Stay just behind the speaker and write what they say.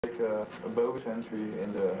a bogus entry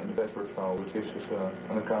in the password file, which gives us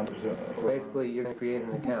an account. Basically, you're going to create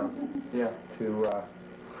an account. Yeah. To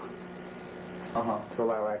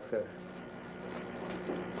allow access.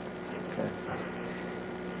 Okay.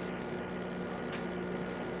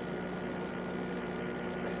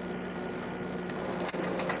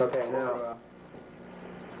 Okay, now.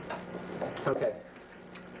 Okay.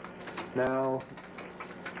 Now,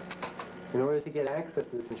 in order to get access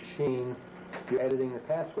to this machine, you're editing the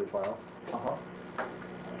password file.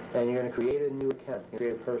 And you're going to create a new account. You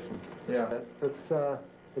create a person. Yeah. Let's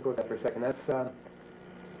take a look at that for a second.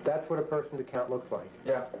 That's what a person's account looks like.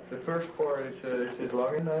 Yeah. The first part is his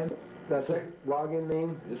login name. That's it. Login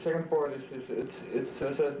name. The second part is it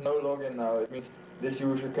says no login now. It means this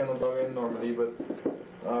user cannot log in normally, but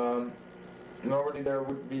normally there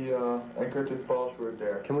would be an encrypted password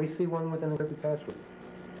there. Can we see one with an encrypted password?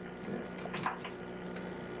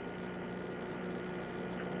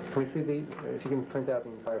 Can we see if you can print out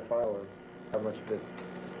the entire file or how much of it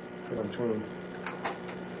is on screen?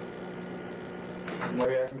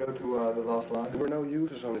 Maybe I can go to the last line. There were no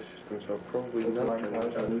users on the system, so probably not.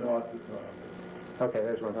 Okay,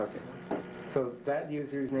 there's one. Okay. So that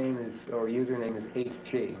user's name is, or username is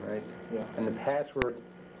HG, right? Yeah. And the password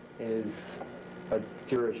is a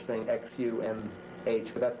Jewish thing,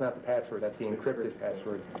 XUMH, but that's not the password, that's the encrypted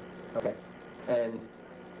password. Okay. And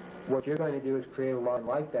what you're going to do is create a line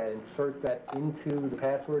like that, insert that into the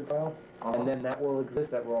password file, and then that will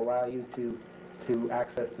exist, that will allow you to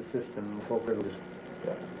access the system with full privileges.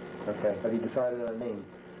 Yeah. Okay. Have you decided on a name?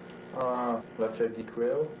 Let's say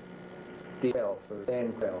DQuail. DL, so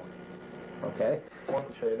Dan Quail. Okay. One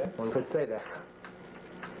could say that. One could say that.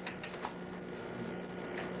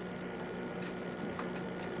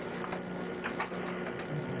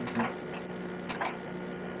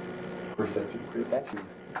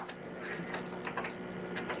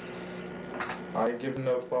 I give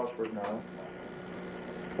no password now.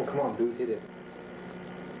 Well, come on, dude, hit it.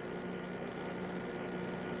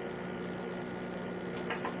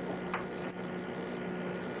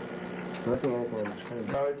 Nothing anything on the screen.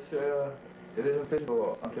 No, it isn't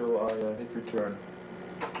visible until I hit return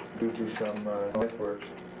due to some networks.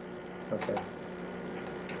 Okay.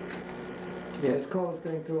 Yeah, this call is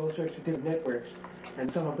going through all sorts of different networks,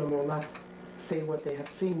 and some of them will not say what they have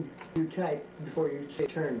seen you type before you say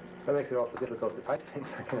turn. That makes it also difficult to type things,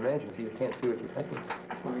 I can imagine, if you can't see what you're typing.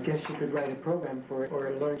 Well, I guess you could write a program for it,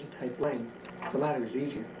 or learn to type line. The latter is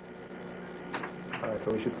easier. Alright,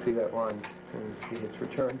 so we should see that line as soon as he hits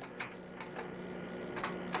return.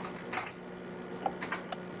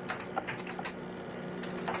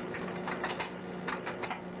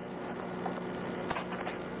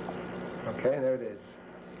 Okay, there it is.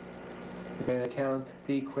 An account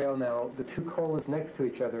DQuail. Now, the two colons next to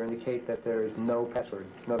each other indicate that there is no password.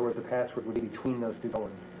 In other words, the password would be between those two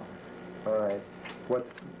colons. All right. What's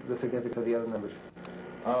the significance of the other numbers?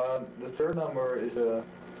 The third number is a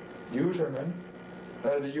username.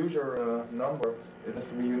 The user number, it has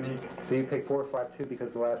to be unique. So you pick 452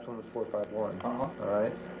 because the last one was 451. All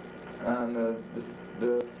right. And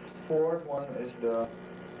the fourth one is the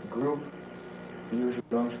group the user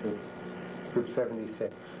belongs to. Group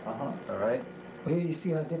 76. All right. Here you see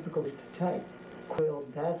how difficult it is to type. Quill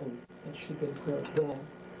doesn't. It should be Quill then.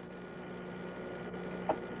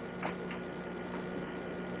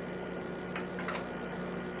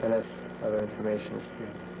 And that's other information.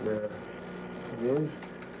 There it is.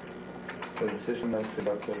 So the system has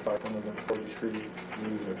about 543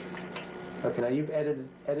 users. Okay, now you've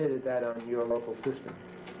edited that on your local system.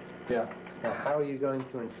 Yeah. Now how are you going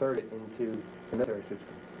to insert it into the military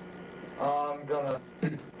system? I'm gonna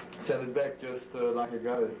send it back just like I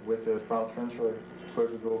got it with the file transfer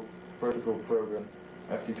vertical program,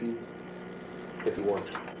 FTP, if it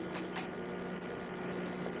works.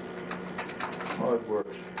 Oh, it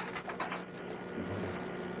works.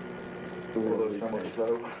 Although it's somewhat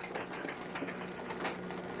slow.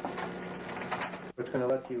 It's going to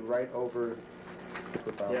let you write over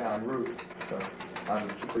the file. Yeah, I'm root. So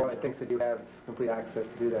well, I think that you have complete access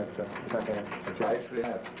to do that, so it's not going to... I actually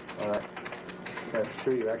have. All right. That's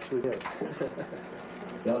true, you actually did.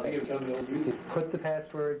 You put the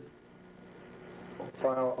password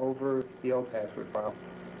file over the old password file.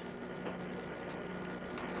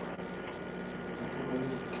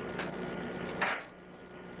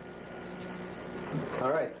 All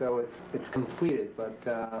right, so it's completed, but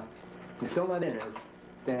you're still not in it,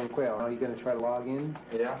 Dan Quail. Are you going to try to log in?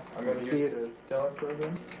 Yeah, I'm going to use the Telnet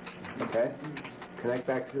program. Okay. Connect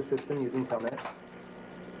back to the system using Telnet.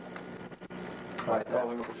 Right,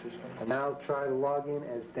 and now try to log in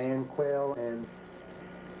as Dan Quail, and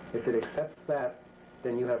if it accepts that,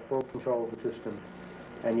 then you have full control of the system,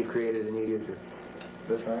 and you created a new user.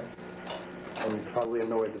 That's right. And you probably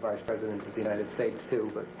annoyed the Vice President of the United States too,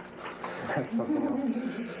 but that's something else.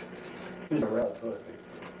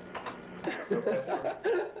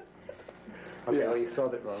 Okay, well, you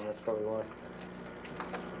spelled it wrong, that's probably why.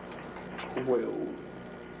 Well,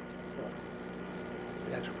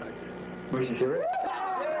 that's right. We should hear it.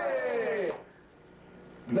 Hey!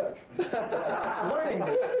 Look. Warning!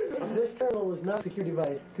 This terminal is not a secure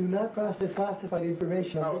device. Do not process classified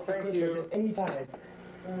information on this thank equipment you. at any time.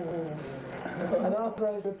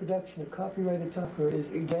 Unauthorized reproduction of copyrighted software is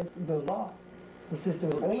against the law. The system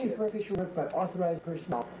will only purchase your work by authorized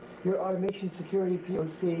personnel. Your automation security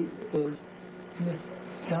POC is Ms.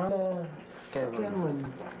 Donna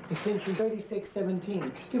Scanlon, extension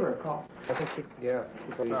 3617. Give her a call. I think she, yeah.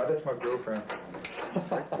 No, that's my girlfriend.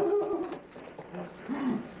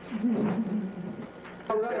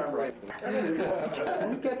 All right.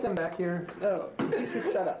 Can we get them back here? No, you should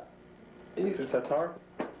shut up. You should shut up,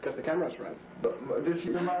 because the camera's running. But did she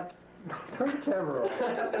remark? Turn the camera off.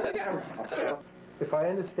 Turn the camera off. If I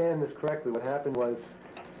understand this correctly, what happened was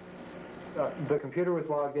the computer was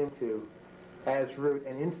logged into as root,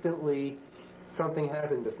 and instantly something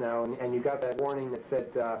happened just now, and you got that warning that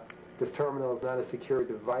said this terminal is not a secure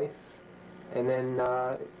device, and then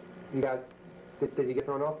you got, did you get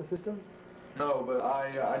thrown off the system? No, but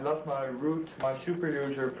I lost my root, my super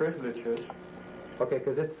user privileges. Okay,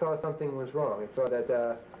 because it saw something was wrong. It saw that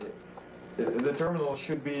The terminal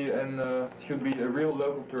should be a real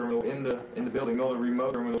local terminal in the building, not a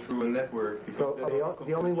remote terminal through a network. so Because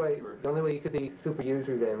the only way you could be super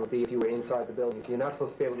user then would be if you were inside the building. You're not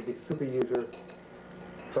supposed to be able to be super user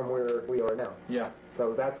from where we are now. Yeah.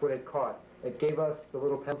 So that's what it caught. It gave us the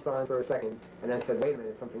little pen sign for a second, and then said, wait a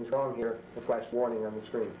minute, something's wrong here. It flashed warning on the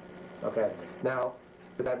screen. Okay. Now,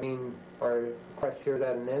 does that mean our quest here is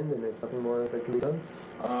at an end and there's nothing more that can be done?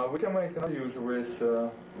 We can make another user with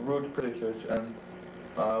root privileges, and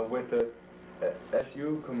with the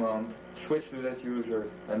SU command, switch to that user,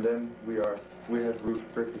 and then we have root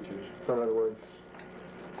privileges. So in other words,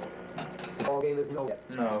 the ball game isn't over yet.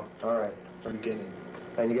 No. All right. I'm beginning.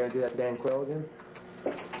 And you're going to do that to Dan Quill again?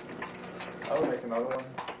 I'll make another one.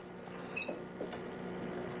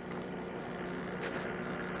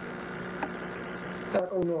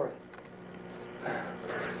 Oh, north.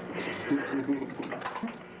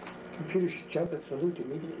 Computer should jump and salute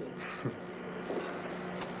immediately.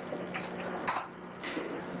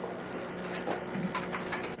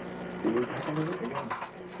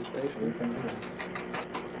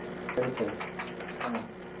 Okay.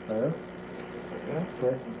 Huh? Yeah?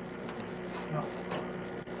 Yes. No.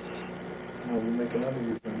 No, we make another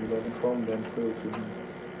user and we let him from them too.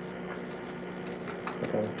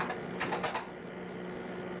 Okay.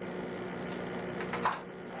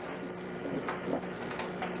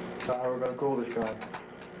 So how we're going to call this guy?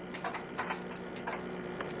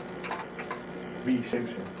 B.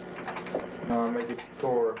 Simpson. Now I make it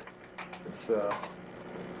Thor. It's the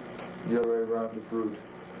other way around the root.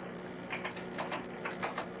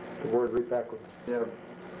 The word root backwards. Yeah.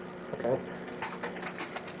 Okay.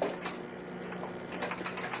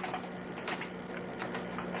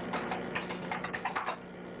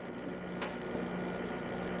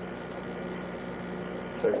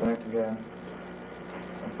 So connect again.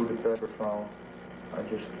 And put the paper file. I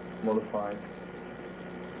just modified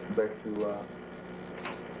back to the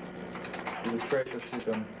tracer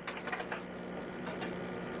system.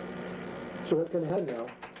 So what's going to happen now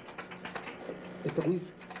is that he's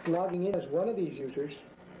logging in as one of these users,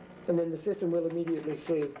 and then the system will immediately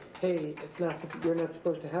say, hey, you're not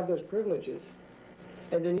supposed to have those privileges.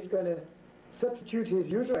 And then he's going to substitute his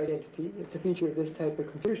user identity. It's a feature of this type of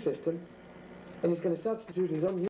computer system. And he's going to substitute his own